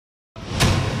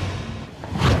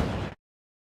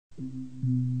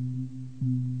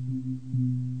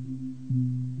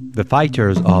The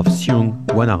fighters of Siung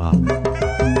Wanara.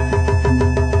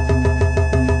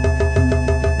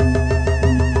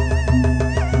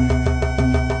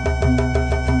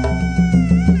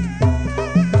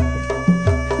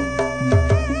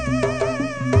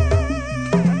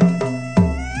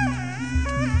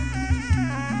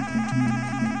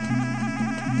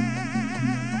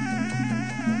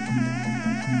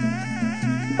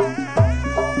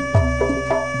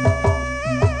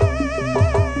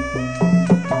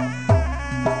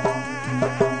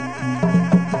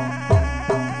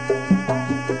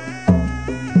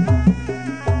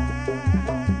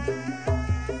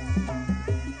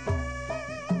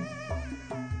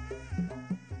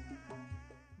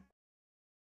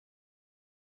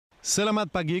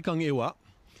 Selamat pagi Kang Iwa.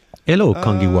 Hello,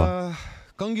 Kang Iwa.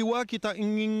 Kang Iwa, kita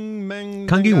ingin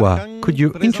Kang Iwa, could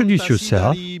you introduce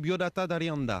yourself? Biodata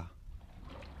dari Anda.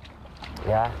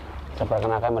 Ya, saya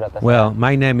perkenalkan biodata. Well,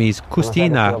 my name is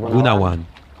Kustina Gunawan.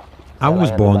 I was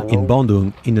born in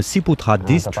Bandung in the Ciputra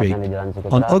district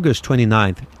on August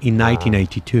 29th in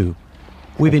 1982,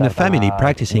 within a family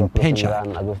practicing Penchak.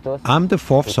 I'm the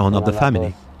fourth son of the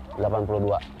family.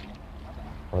 82.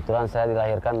 Kebetulan saya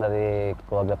dilahirkan dari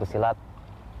keluarga pesilat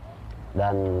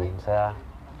dan saya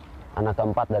anak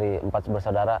keempat dari 4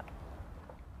 bersaudara.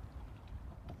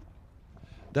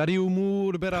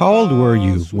 How old were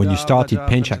you when you started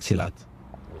Penchak Silat?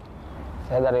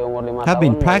 Saya dari umur 5 tahun. I've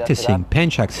been practicing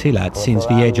Penchak Silat since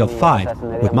the age of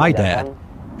 5 with my dad,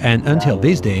 and until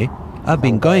this day, I've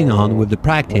been going on with the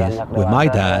practice with my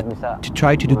dad to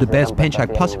try to do the best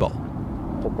Penchak possible.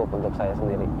 Cukup untuk saya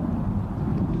sendiri.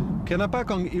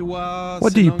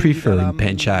 What do you prefer in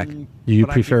Penchak? Do you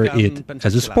prefer it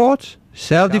as a sport,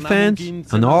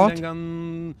 self-defense, an art?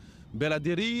 Bela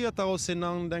diri atau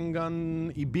senang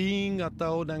dengan ibing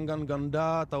atau dengan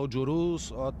ganda atau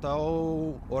jurus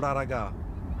atau olahraga?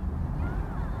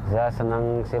 Saya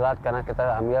senang silat karena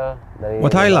kita ambil dari.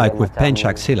 What I like with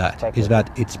Penchak Silat is that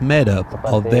it's made up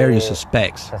of various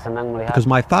aspects. Because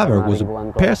my father was a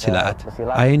pair silat,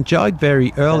 I enjoyed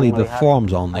very early the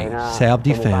forms only,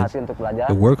 self-defense,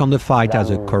 the work on the fight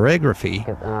as a choreography.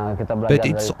 But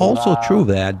it's also true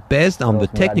that based on the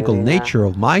technical nature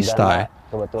of my style,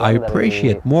 I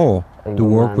appreciate more the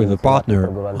work with a partner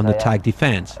on the tag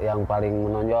defense. Yang paling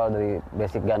menonjol dari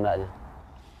basic gandanya.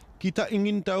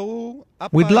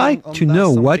 We'd like to know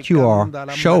what you are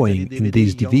showing in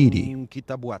this DVD.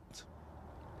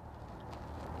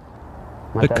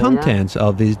 The contents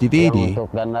of this DVD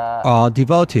are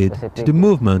devoted to the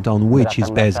movement on which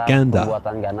is based Ganda,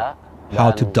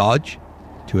 how to dodge,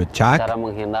 to attack,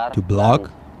 to block,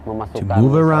 to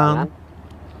move around.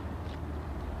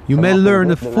 You may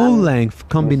learn a full-length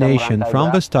combination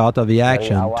from the start of the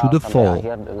action to the fall.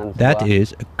 That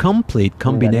is, a complete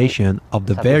combination of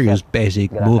the various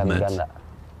basic movements.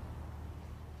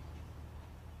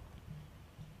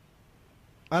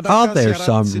 Are there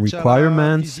some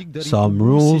requirements, some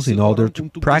rules in order to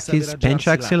practice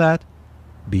Penchak Silat?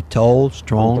 Be tall,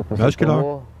 strong,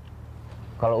 muscular?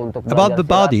 About the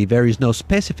body, there is no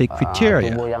specific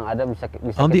criteria.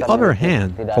 On the other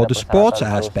hand, for the sports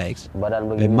aspects,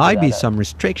 there might be some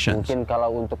restrictions.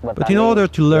 But in order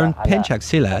to learn Penchak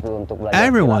Silat,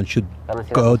 everyone should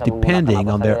go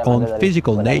depending on their own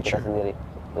physical nature.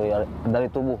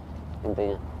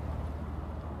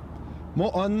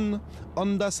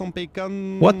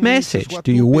 What message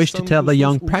do you wish to tell the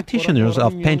young practitioners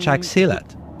of Penchak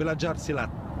Silat?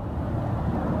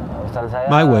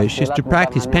 My wish is to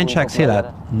practice Penchak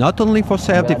Silat not only for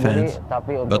self-defense,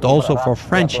 but also for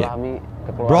friendship,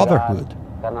 brotherhood.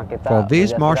 For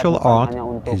this martial art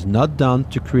is not done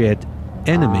to create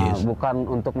enemies,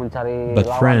 but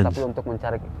friends.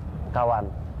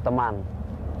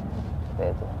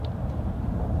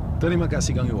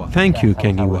 Thank you,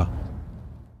 Kang Iwa.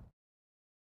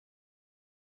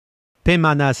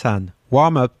 Pemanasan,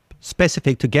 warm-up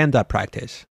specific to Ganda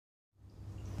practice.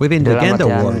 Within the Ganda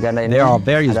work, there are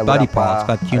various body parts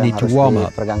that you need to warm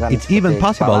up. It's even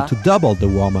possible to double the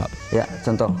warm-up. Ya,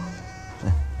 contoh.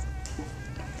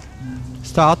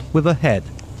 Start with the head.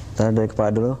 Dari kepala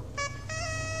dulu.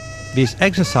 This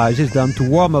exercise is done to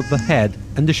warm up the head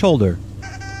and the shoulder.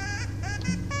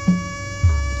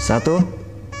 1, 2,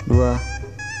 3.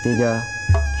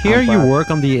 Here you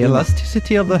work on the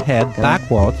elasticity of the head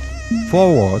backward,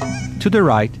 forward, to the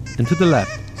right and to the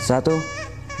left. 1, 2,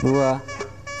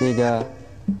 3, 4,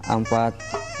 5.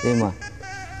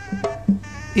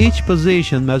 Each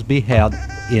position must be held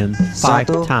in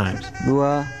 5 times.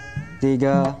 1, 2, 3,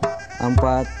 4,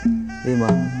 5.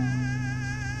 1,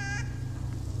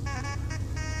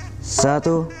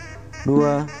 2,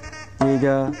 3,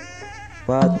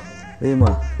 4,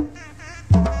 5.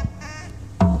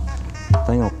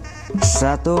 Tengok.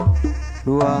 1, 2,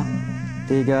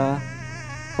 3,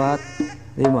 4,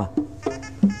 5. 1,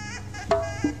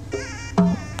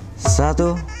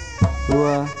 2,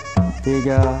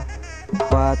 3,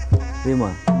 4,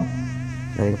 5.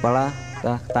 Dari kepala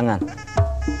ke tangan.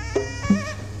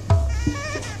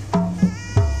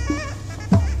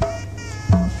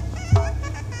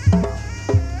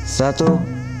 1, 2,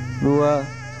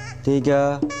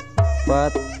 3,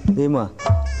 4, 5.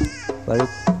 Balik.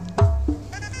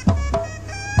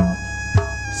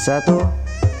 1, 2,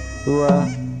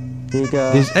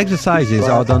 3. These exercises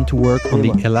are done to work on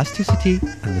the elasticity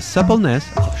and the suppleness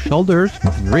of shoulders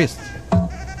and wrists.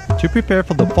 To prepare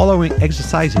for the following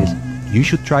exercises, you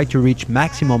should try to reach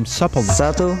maximum suppleness.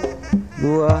 1, 2,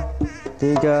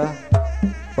 3,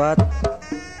 4, 5.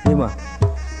 1,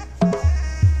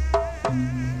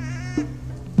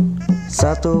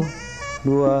 2, 3, 4, 5.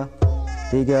 1, 2,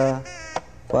 3,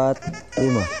 4,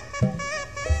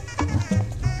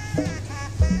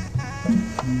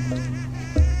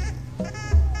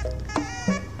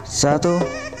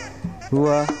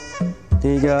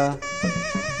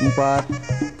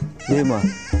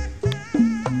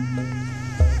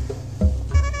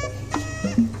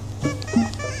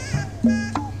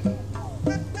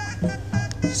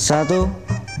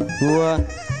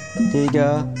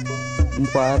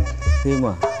 5.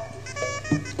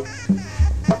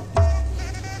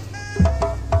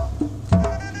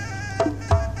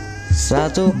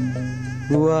 1, 2, 3, 4, 5.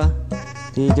 1,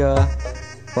 2, 3,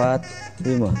 4,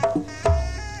 5.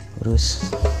 Terus.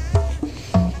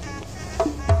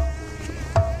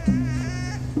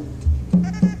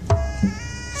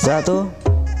 1, 2,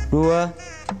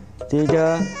 3,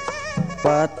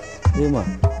 4, 5. 1,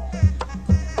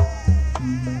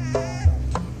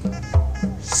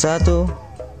 2,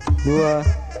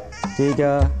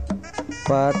 3,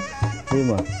 4, 5.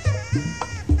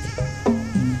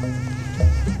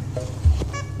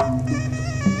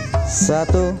 1,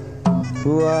 2,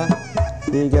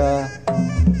 3,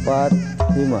 4,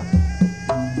 5.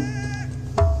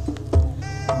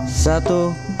 1,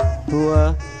 2,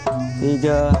 3,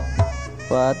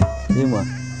 4, 5.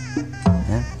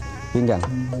 Ya, pinggang.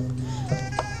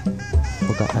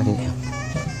 Buka kaki.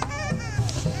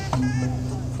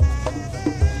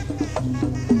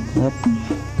 Up.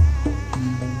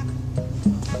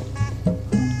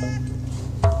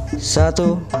 1,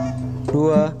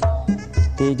 2,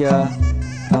 3,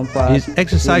 4. These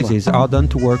exercises are done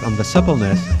to work on the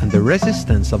suppleness and the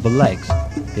resistance of the legs,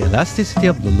 the elasticity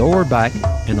of the lower back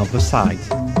and of the sides.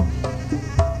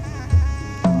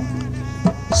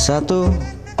 1, 2,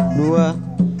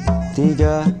 3,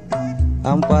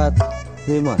 4, 5. 1, 2,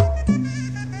 3,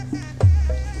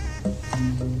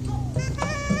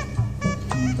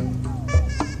 4, 5.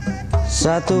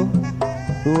 1, 2,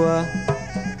 3,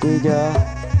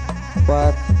 4,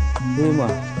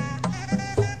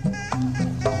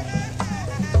 5.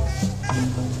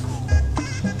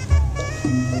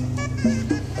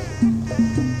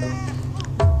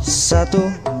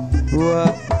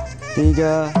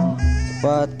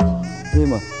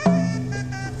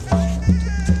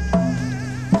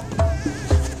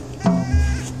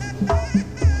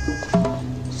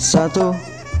 1, 2,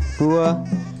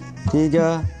 3,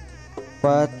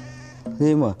 4,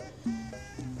 5.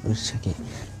 Terus lagi.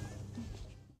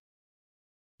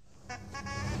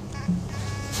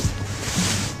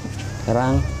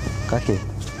 Sekarang kaki.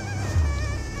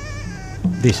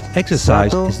 This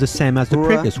exercise 1, is the same as the 2,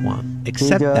 previous one,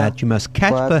 except 3, that you must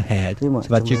catch 4, the head 5. so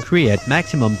that you create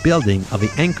maximum building of the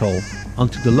ankle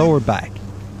onto the lower back.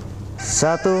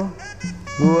 1, 2,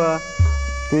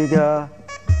 3,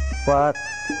 4, 5.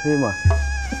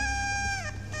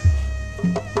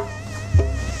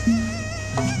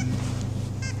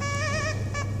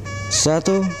 1,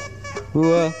 2,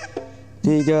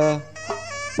 3,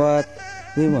 4,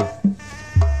 5.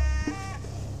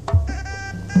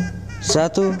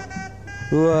 1,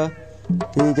 2,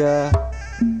 3,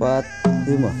 4,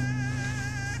 5.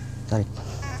 Tarik.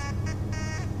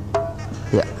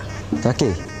 Ya,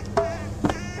 kaki.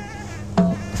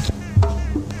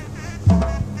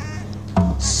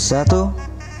 1,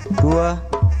 2,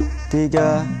 3,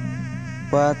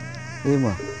 4,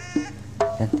 5.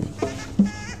 Ganti.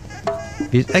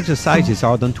 These exercises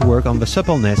are done to work on the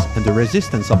suppleness and the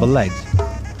resistance of the legs.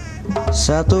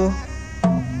 1, 2,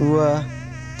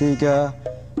 3, 4,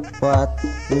 5.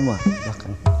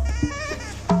 Belakang.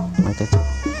 Mata itu.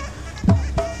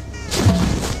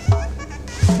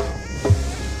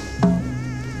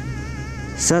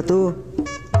 1, 2,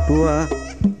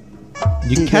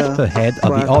 You catch the head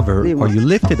of the other or you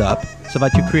lift it up so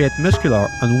that you create muscular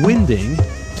unwinding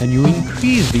and you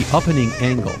increase the opening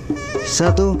angle.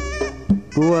 1, 2,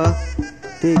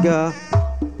 3, 4,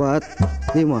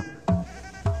 5.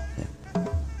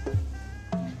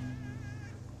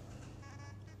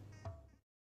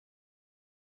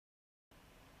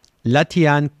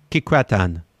 Latihan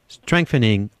kekuatan,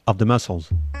 strengthening of the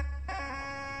muscles.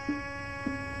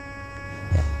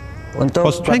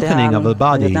 For strengthening of the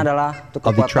body,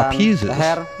 of the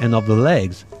trapezius, and of the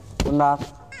legs. Pundak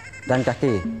dan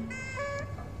kaki.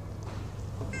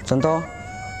 Contoh.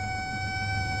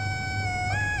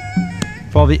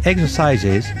 For the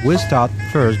exercises, we'll start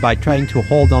first by trying to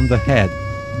hold on the head.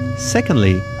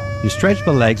 Secondly, you stretch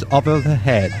the legs over the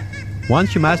head.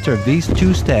 Once you master these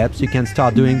two steps, you can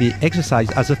start doing the exercise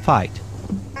as a fight.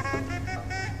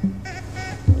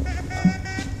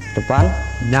 Depan.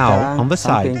 Now, on the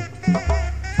side.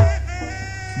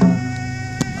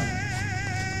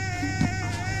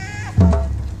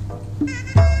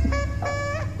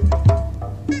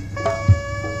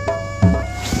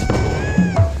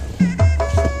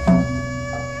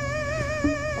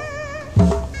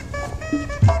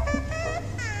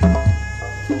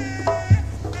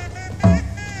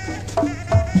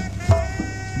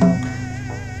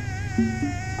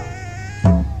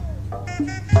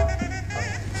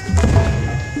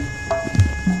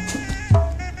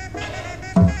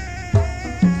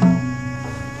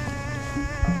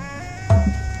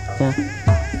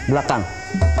 Belakang.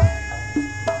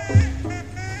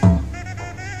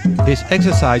 This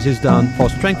exercise is done for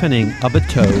strengthening of the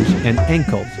toes and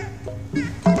ankles.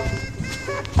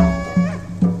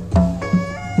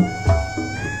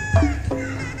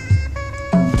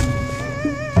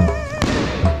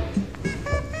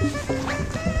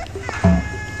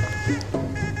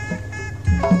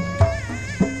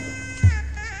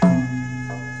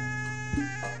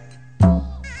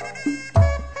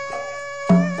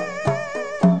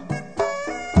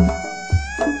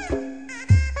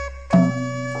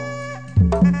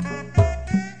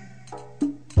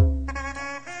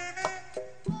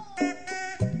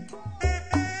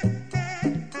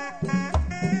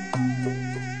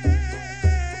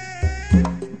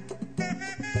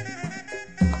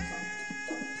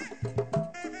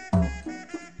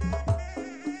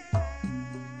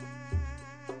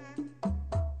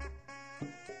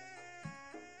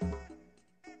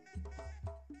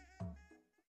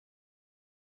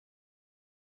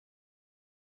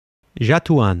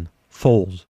 Jatuhan,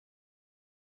 falls.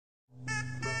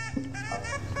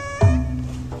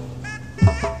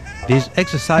 These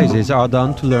exercises are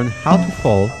done to learn how to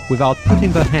fall without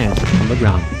putting the hands on the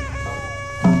ground.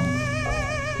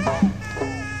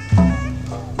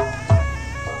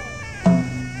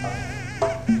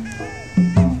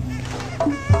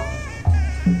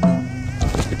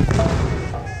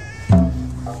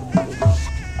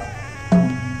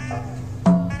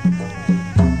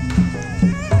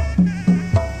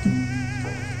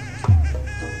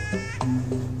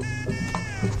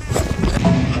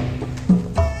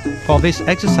 For this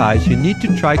exercise, you need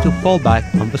to try to fall back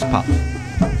on the spot.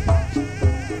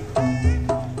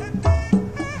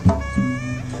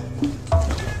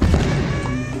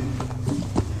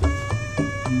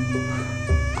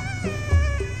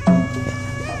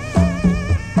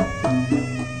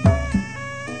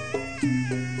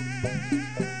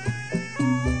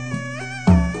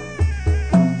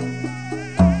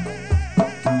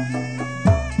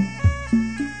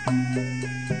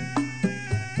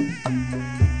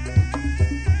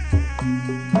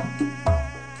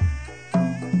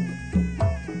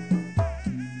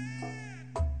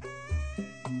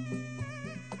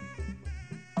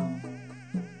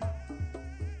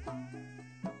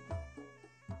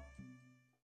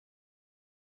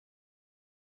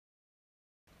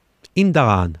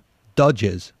 Indaran,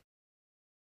 dodges.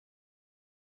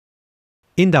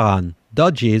 Indaran,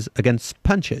 dodges against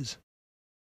punches.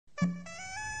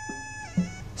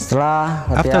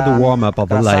 After the warm-up of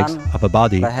the legs, of the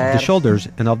body, of the shoulders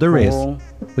and of the wrists,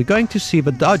 we're going to see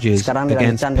the dodges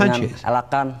against punches.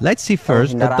 Let's see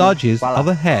first the dodges of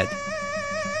the head.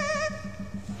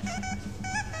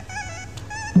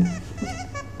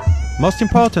 Most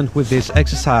important with this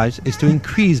exercise is to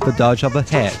increase the dodge of the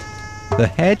head. The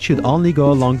head should only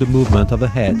go along the movement of the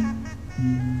head.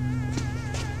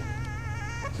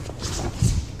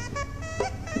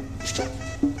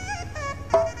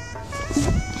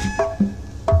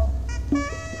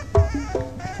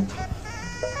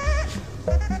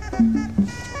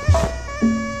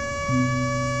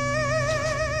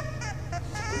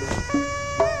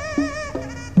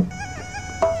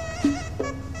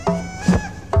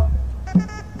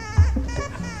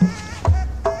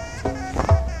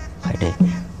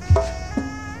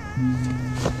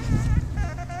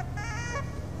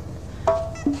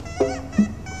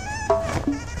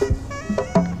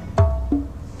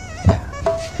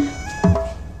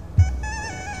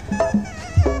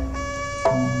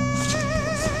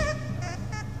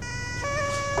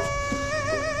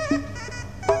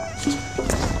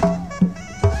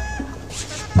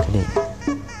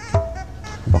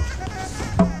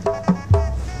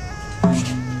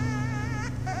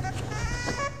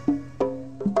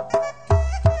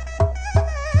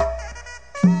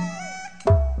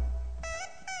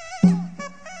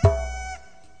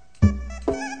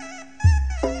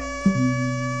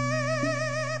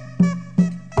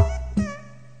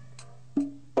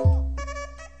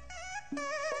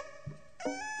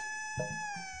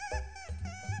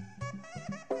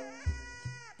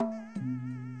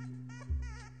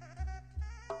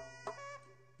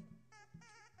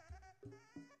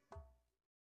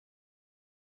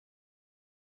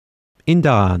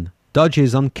 Indaran,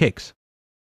 dodges on kicks.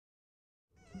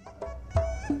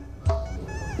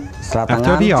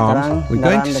 After the arms, we're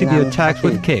going to see the attacks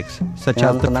with kicks, such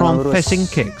as the front-facing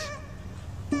kicks.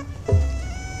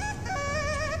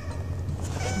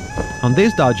 On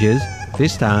these dodges,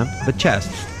 this time the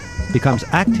chest becomes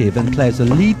active and plays a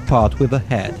lead part with the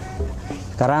head.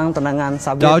 Sekarang tendangan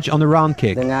sabit Dodge on the round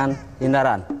kick. dengan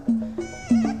hindaran.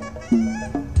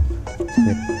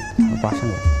 Sabit. Lepasan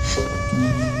ya.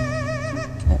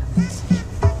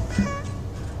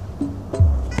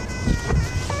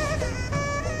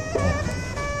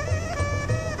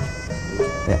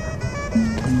 Ya.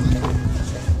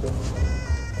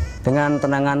 Dengan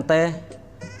tendangan T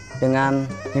dengan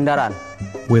hindaran.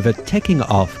 With a taking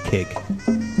off kick.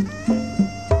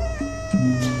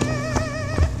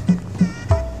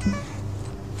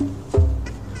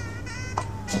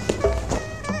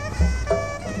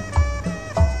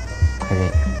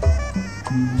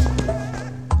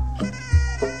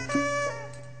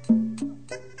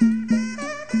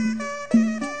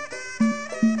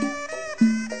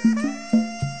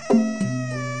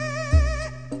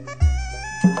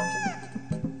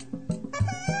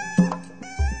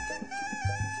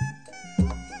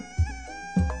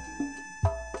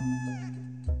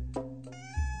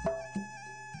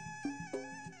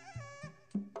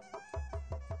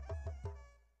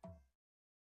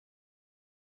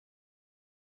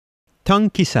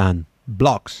 Tangkisan,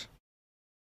 blocks.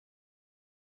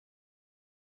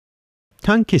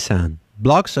 Tangkisan,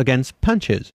 blocks against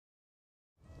punches.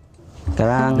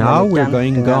 Now we're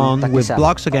going on with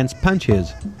blocks against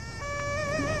punches.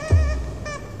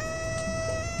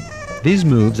 These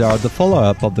moves are the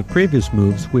follow-up of the previous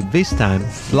moves with this time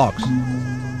blocks.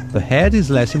 The head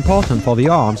is less important for the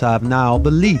arms have now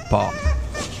the lead part.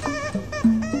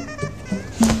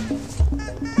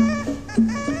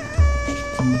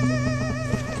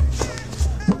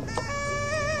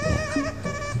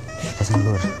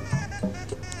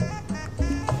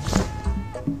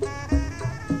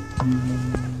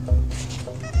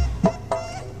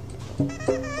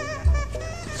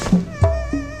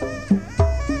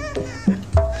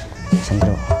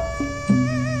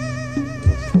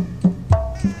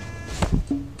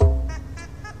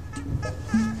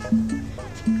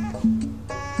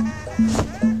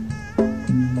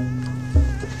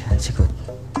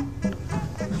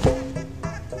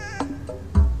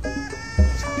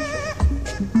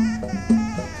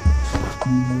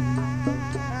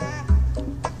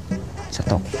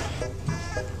 Stop.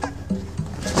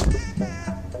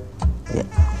 Ya.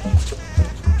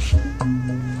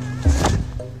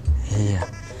 Iya.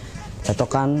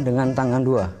 Catokan dengan tangan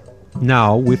dua.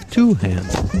 Now with two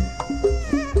hands.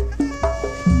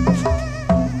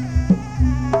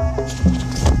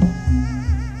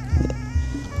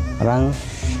 Sekarang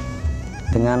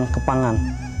dengan kepangan.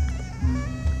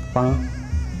 Kepang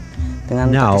dengan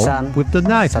Now tekisan with the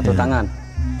knife satu hand. tangan.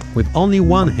 With only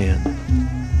one hand.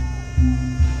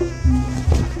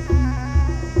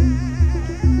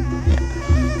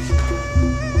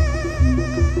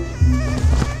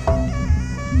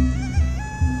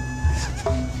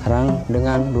 Sekarang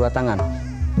dengan dua tangan.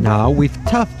 Now with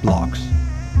tough blocks.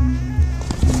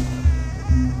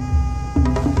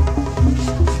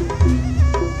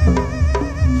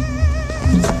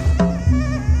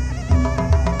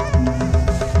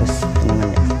 Terus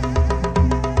tendangannya.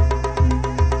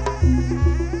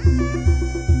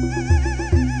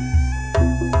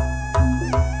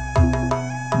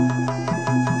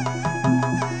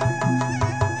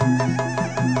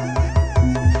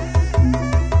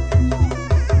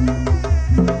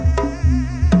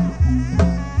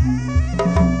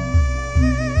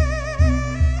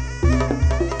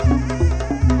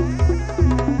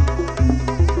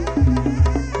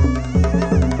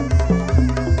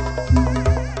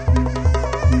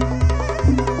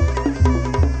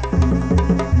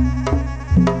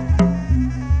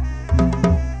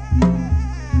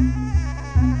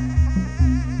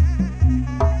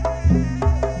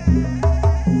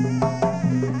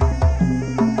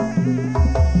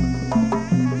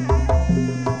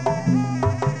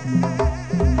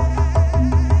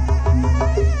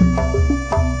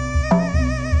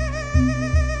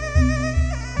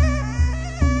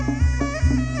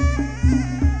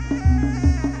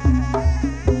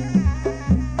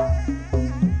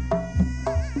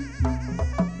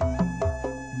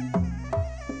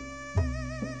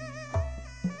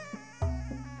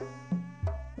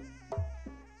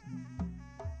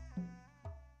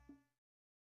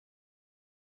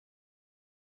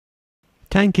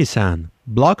 Tankisan,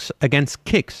 blocks against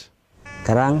kicks.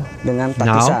 Sekarang dengan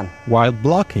Now, takisan. while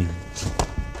blocking.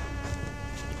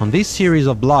 On this series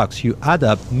of blocks, you add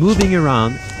up moving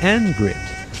around and grip.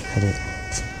 Adik.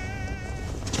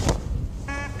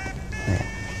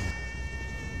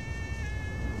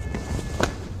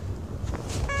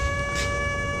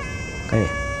 Adik.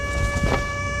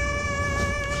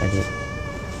 Adik.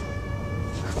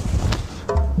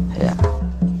 Ya.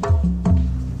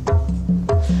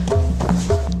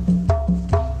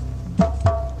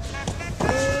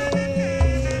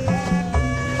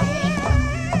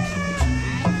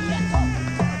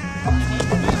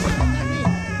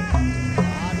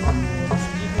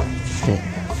 Oke.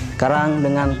 Sekarang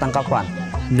dengan tangkapan.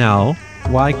 Now,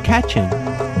 while catching,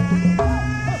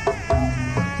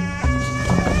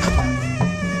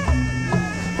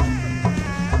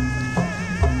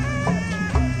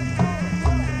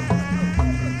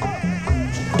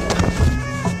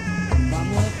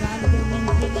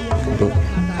 Adik.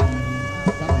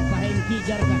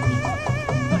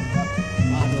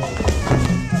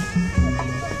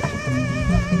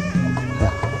 Ya.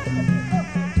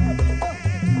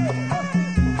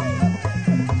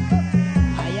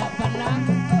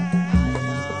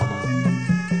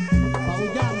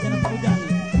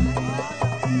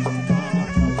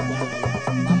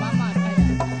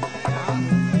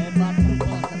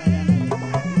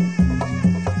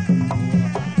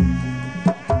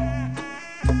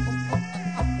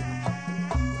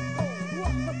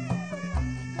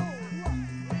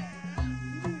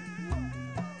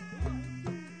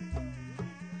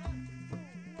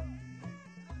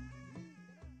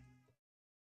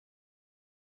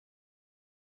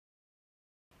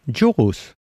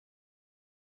 Jurus.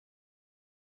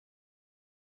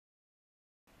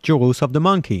 Jurus of the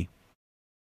monkey.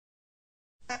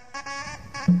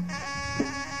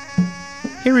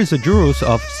 Here is a Jurus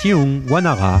of Siung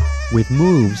Wanara with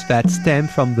moves that stem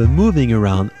from the moving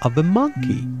around of the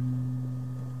monkey.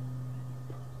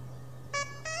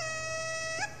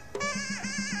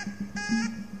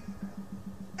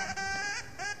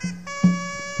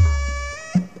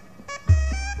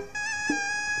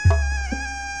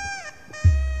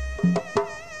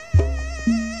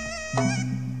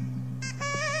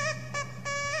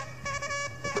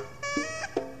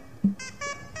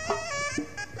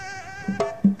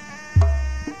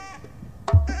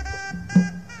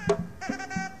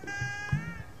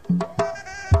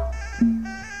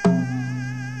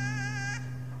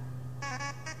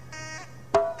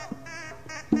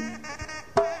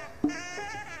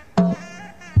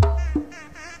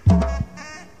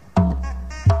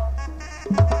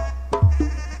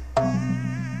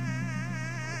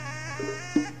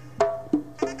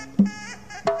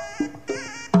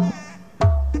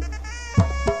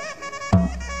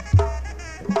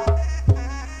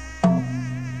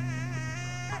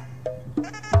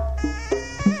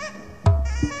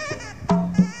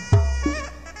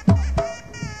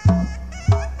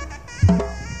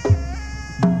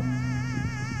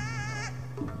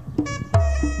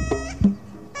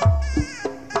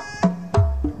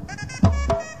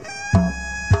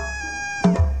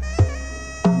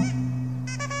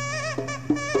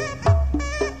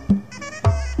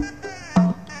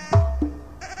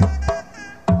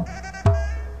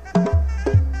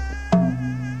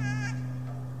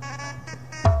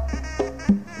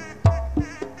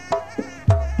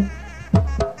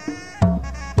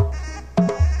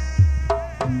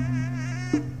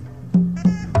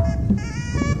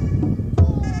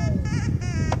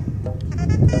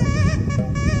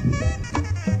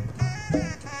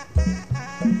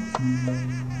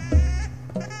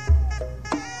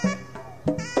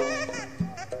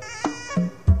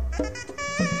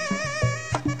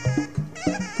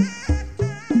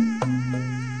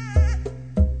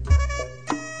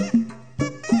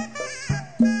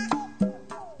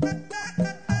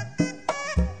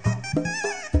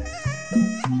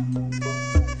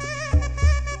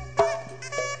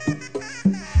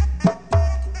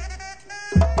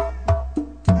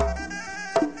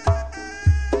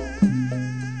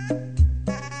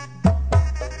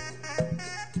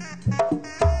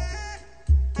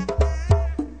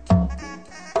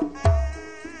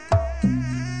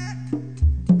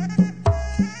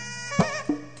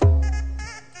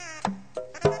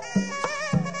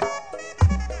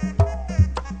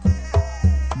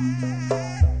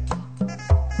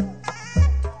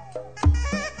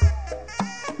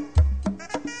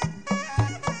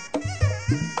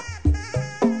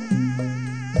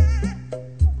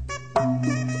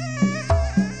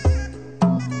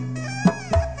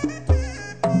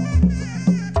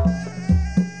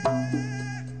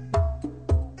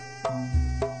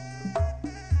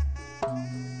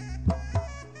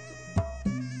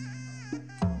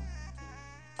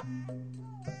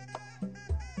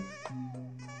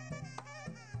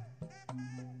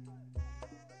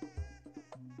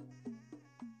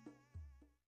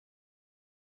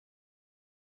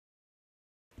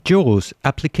 Jurus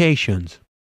applications.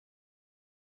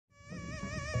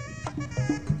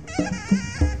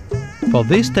 For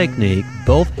this technique,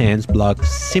 both hands block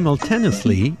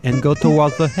simultaneously and go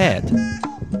towards the head.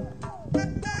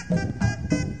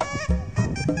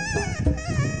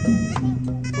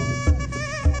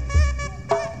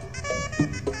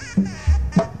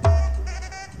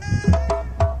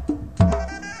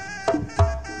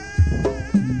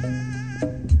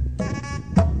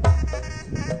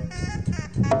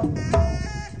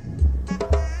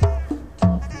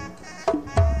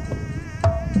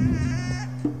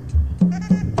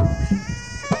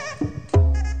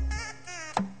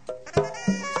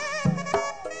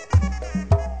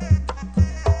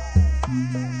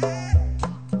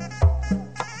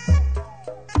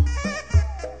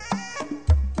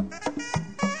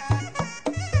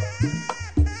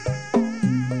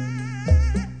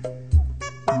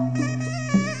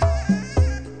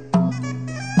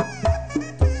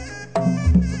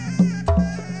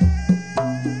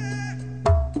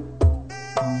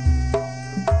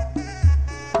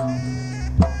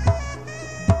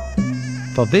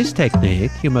 For this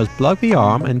technique, you must block the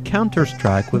arm and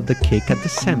counter-strike with the kick at the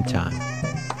same time.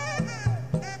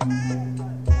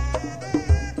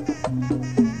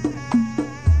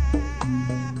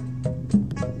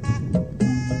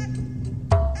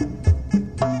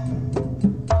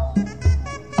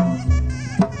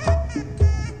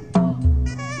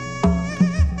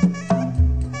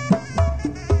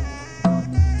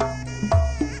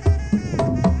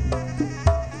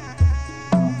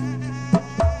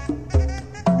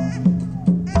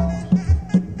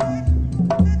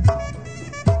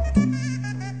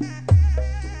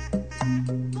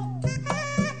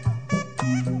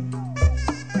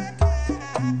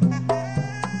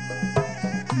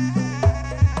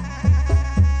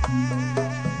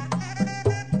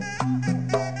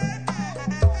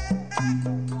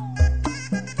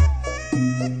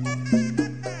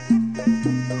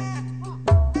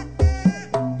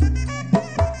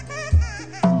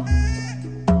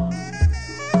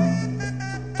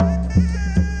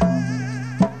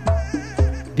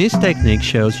 This technique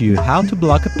shows you how to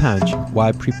block a punch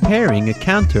while preparing a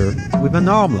counter with an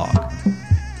arm lock.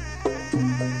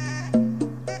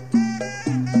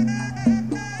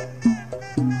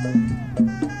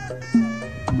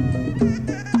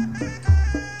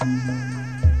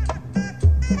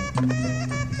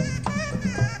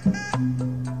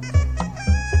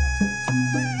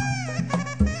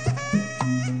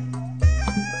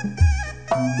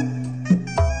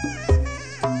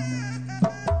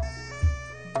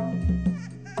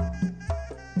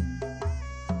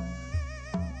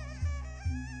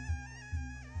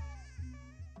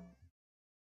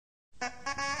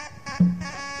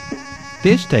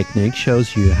 This technique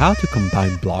shows you how to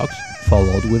combine blocks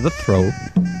followed with a throw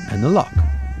and a lock.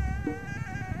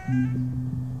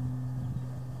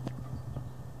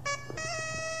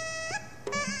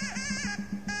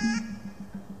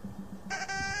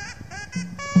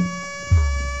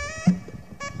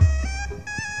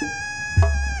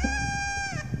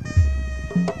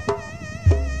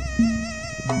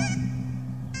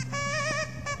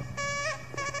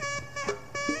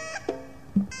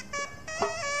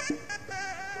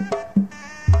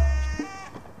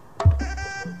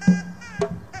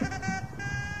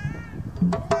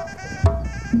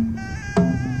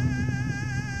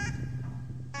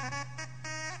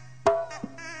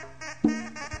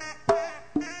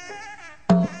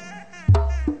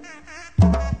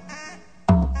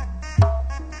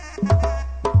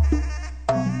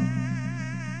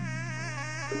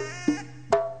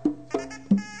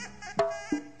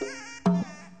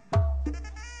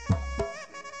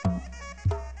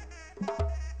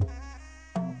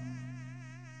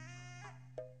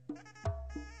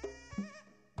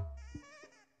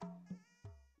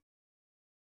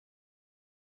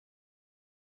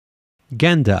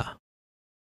 Genda.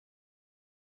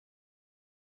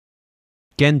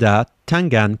 Genda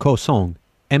Tangan Kosong,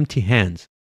 empty hands.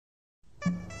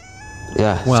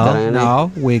 Well, now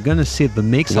we're gonna see the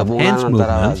mix of hands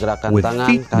movements with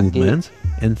feet movements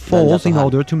and falls in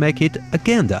order to make it a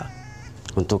Genda.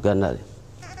 Untuk ganda.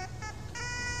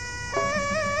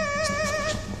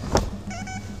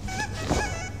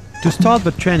 To start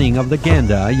the training of the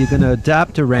Genda, you're gonna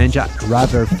adapt the range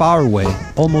rather far away,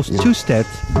 almost 2 steps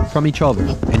from each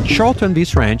other, and shorten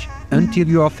this range until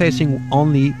you are facing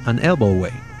only an elbow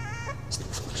away.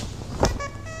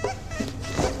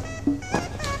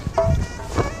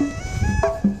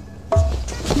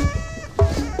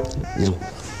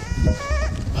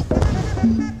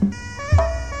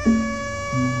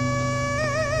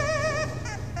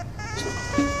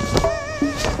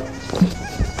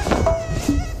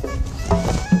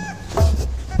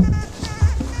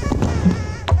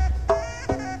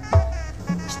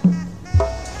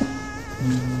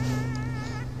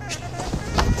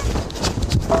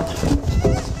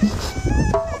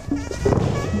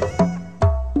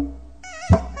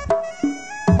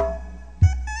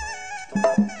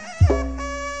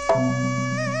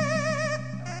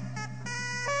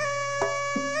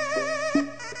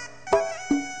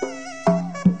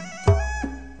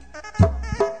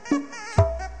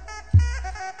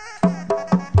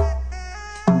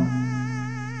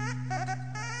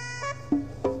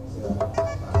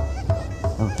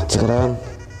 Sekarang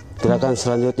gerakan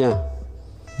selanjutnya.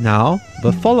 Now,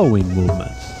 the following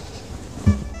movement.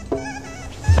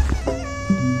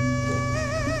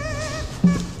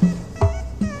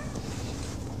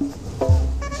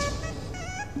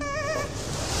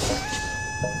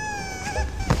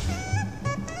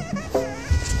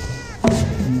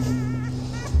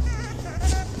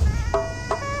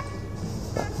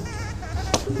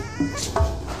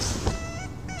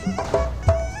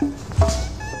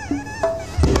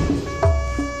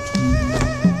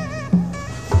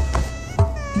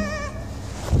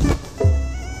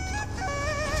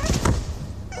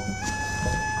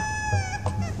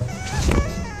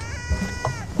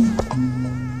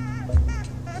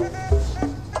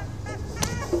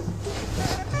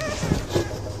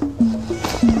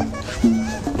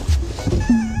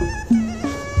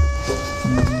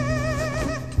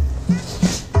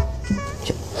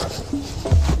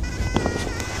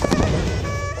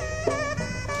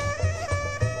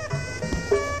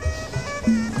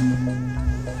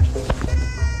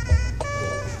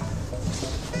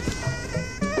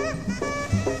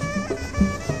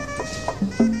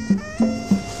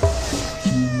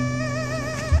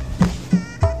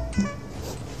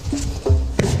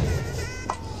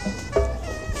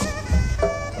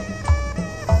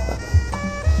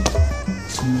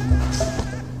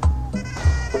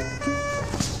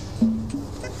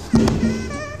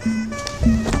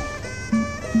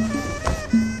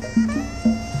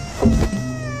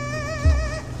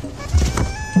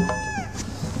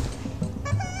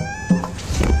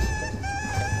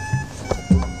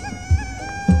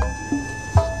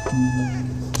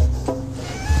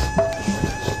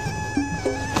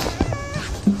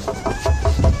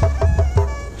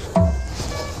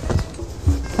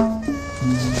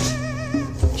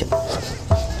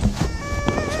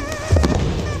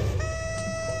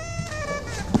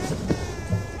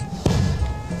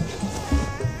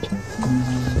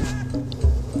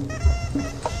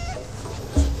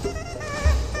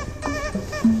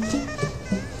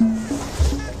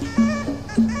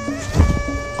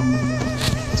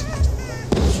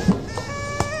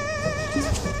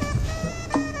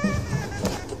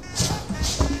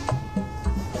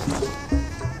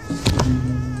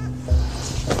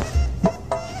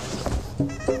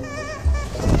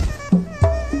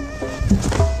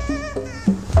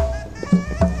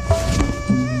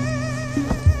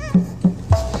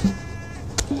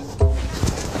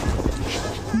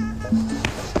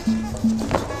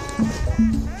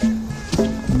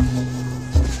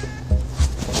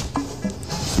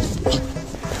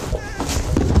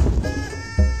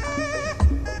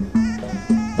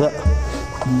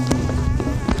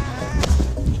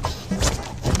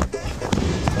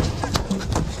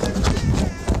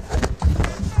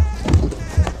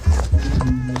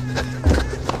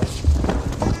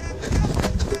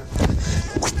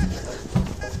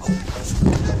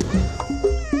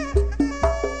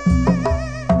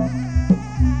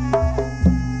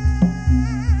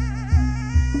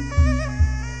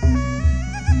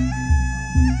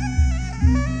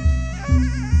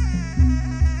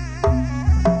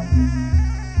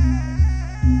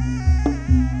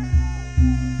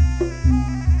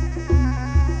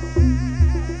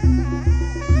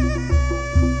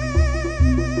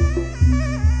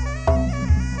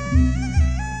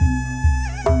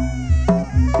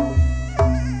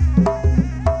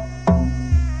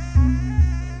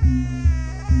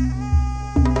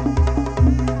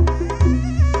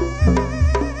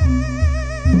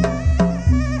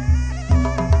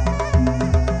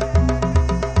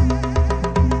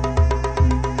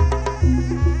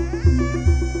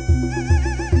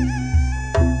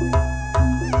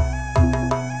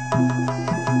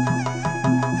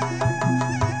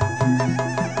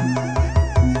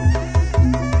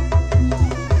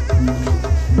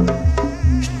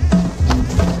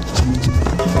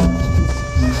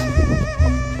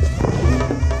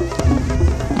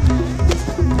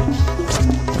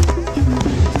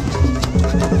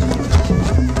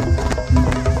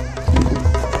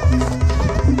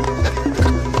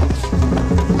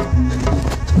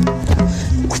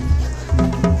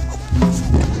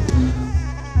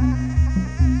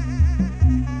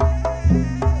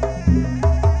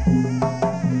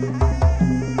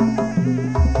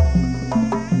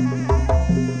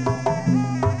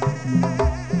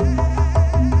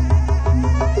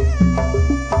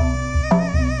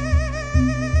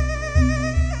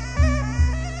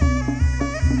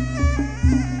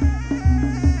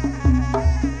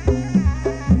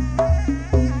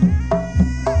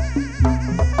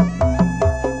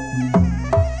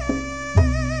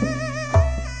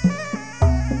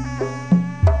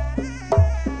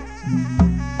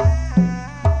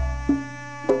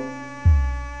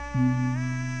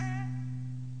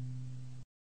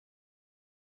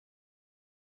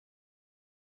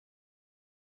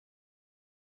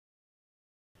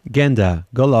 Ganda,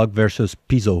 golok versus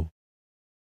pisau.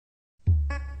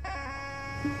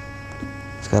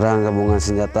 Sekarang gabungan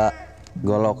senjata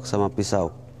golok sama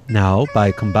pisau. Now,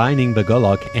 by combining the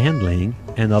golok handling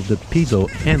and of the pisau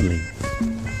handling.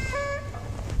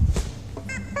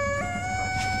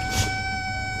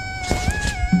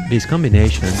 This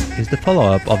combination is the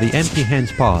follow-up of the empty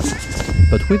hands part,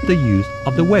 but with the use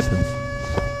of the weapon.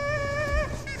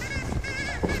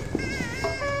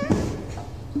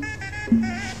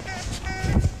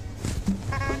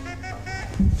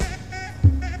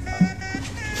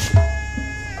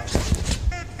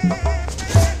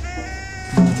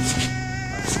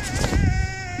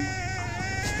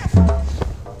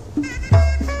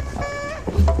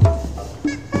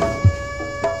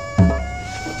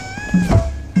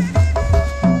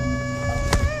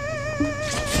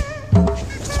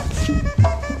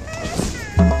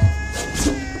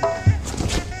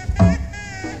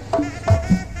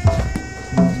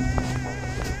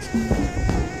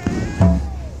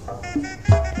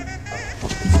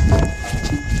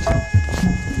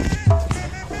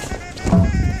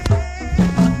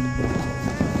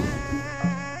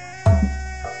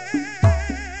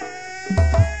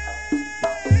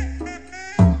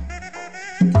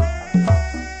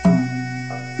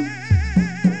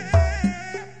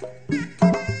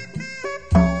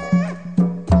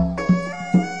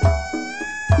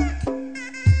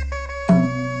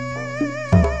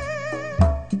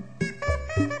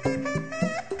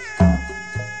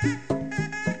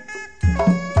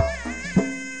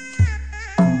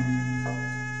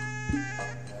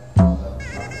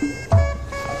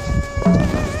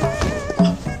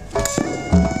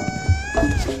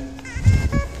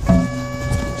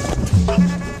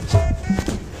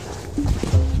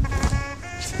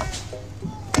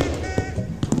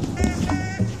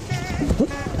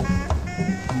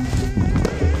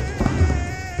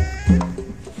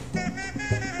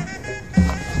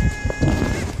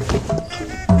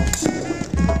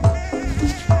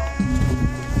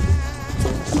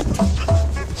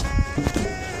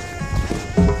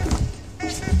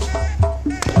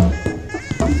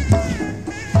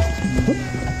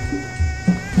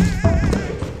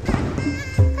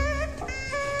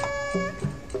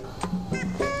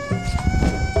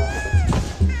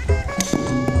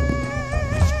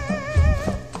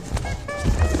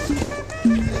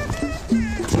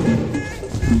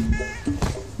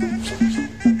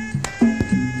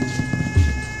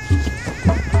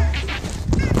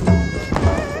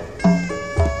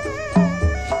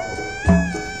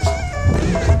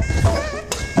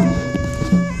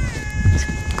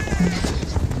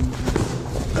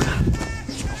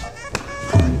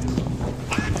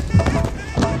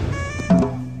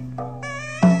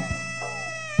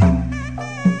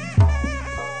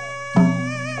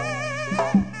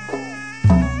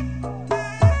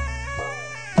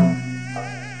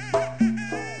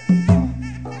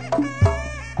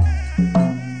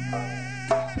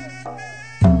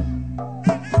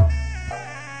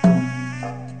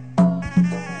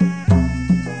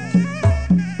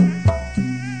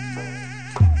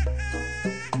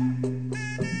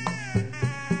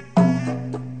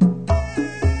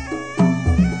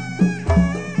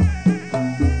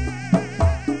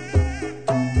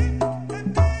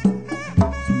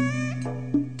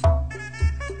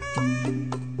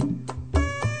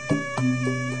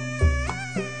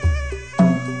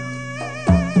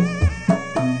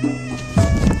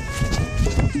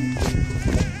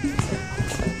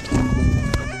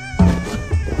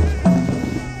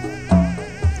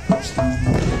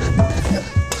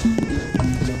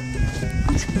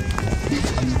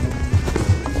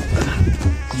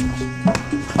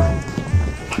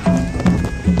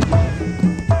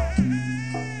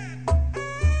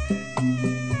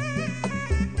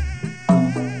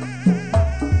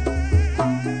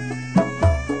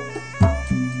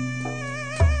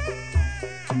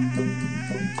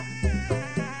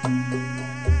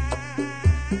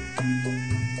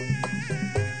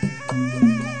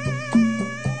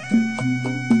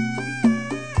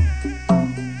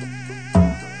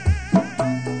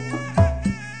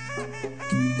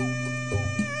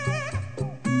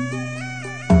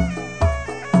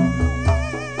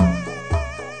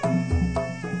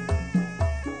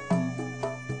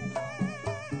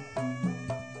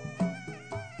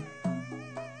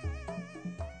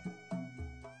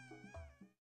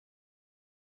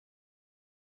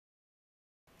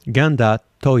 Ganda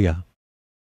Toya.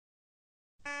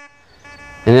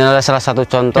 Ini adalah salah satu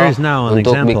contoh There is now an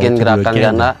untuk example bikin to do a gerakan ganda.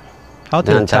 ganda How to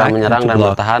dengan cara attack menyerang and to dan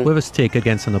block bertahan with a stick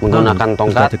against an opponent menggunakan is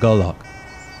tongkat like a golok.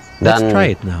 dan Let's try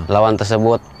it now. lawan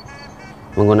tersebut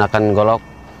menggunakan golok.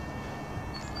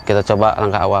 Kita coba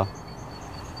langkah awal.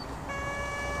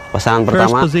 Pasangan First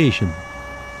pertama position.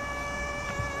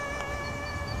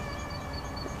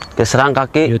 keserang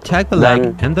kaki You attack the dan leg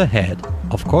and the head.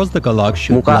 Of course, the Golok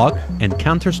should Muka. block and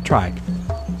counter-strike.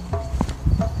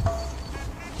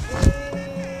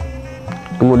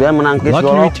 kemudian menangkis Block in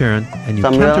golok, return, and you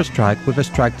sambil counter-strike with a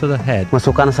strike to the head.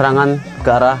 masukkan serangan ke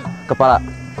arah kepala.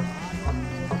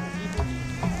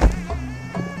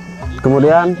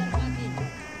 Kemudian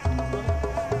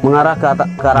mengarah ke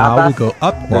arah Now we atas go dengan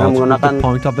upwards with menggunakan the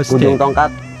point of a ujung stick.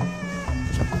 tongkat.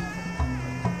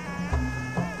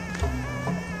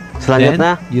 Then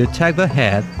Selanjutnya you attack the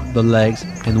head, the legs,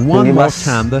 and one more Menggibas.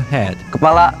 time the head.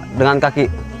 kepala dengan kaki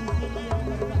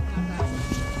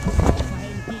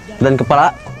dan kepala.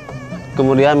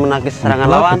 Kemudian menangkis You serangan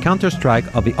block lawan the counter-strike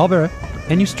of the other,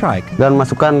 and you strike. dan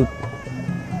masukkan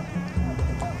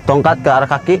tongkat ke arah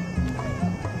kaki.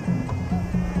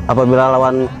 Apabila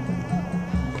lawan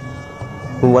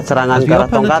membuat serangan As ke the arah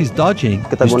opponent tongkat, is dodging,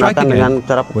 kita you strike gunakan dengan again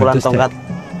cara with pukulan the stick. tongkat.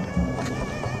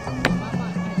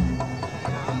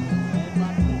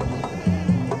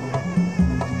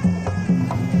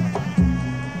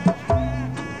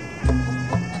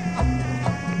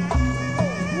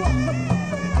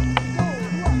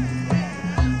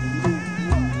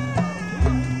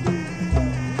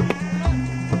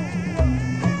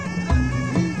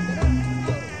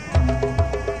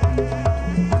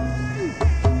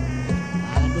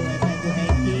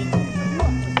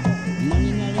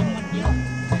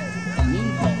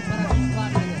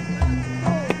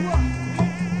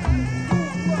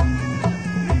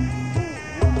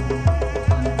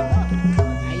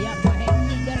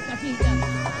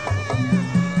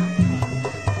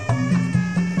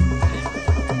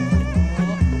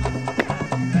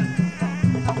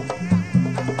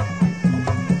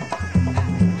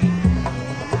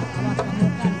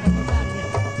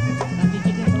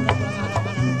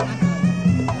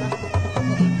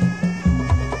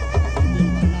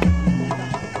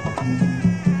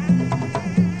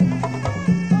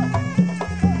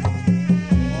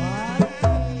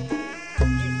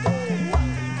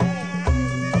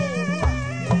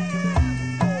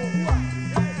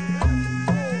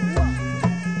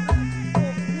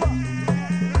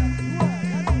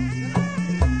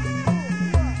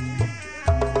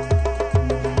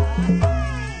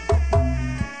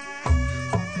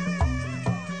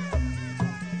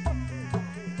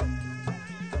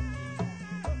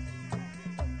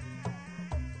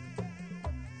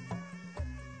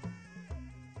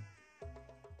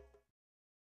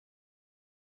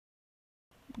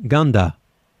 Ganda,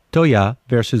 Toya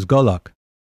versus Golok.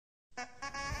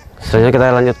 Selanjutnya kita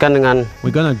lanjutkan dengan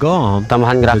We're gonna go on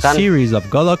tambahan with a gerakan, series of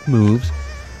Golok moves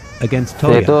against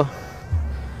Toya. yaitu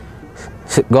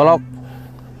golok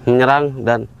menyerang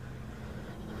dan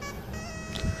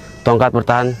tongkat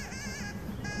bertahan.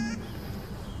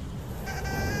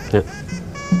 Ya.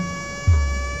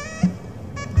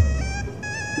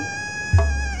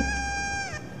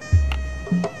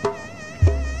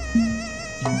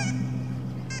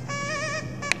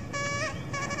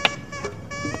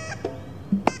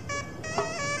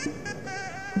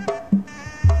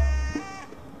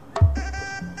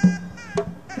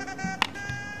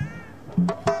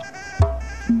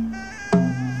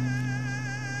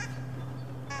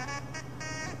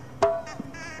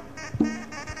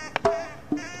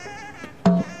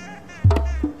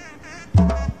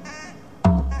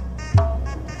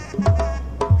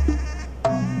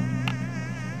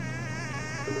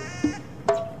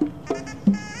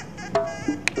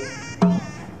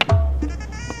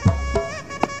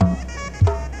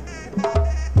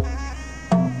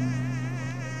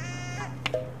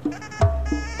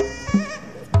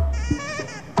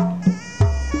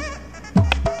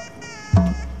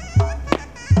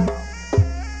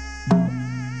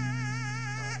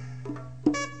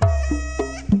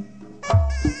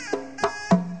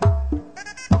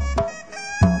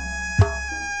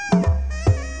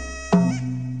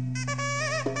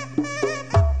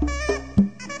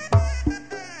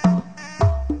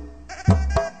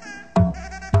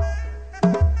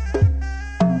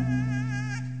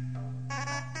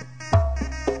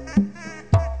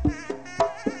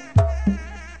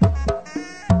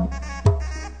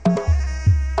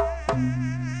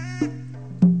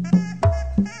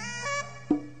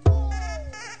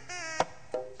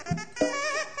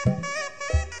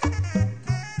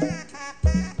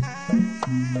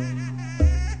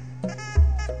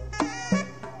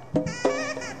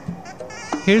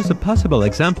 Here's a possible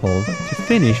example to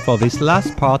finish for this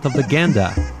last part of the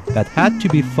Ganda that had to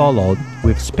be followed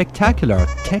with spectacular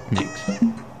techniques.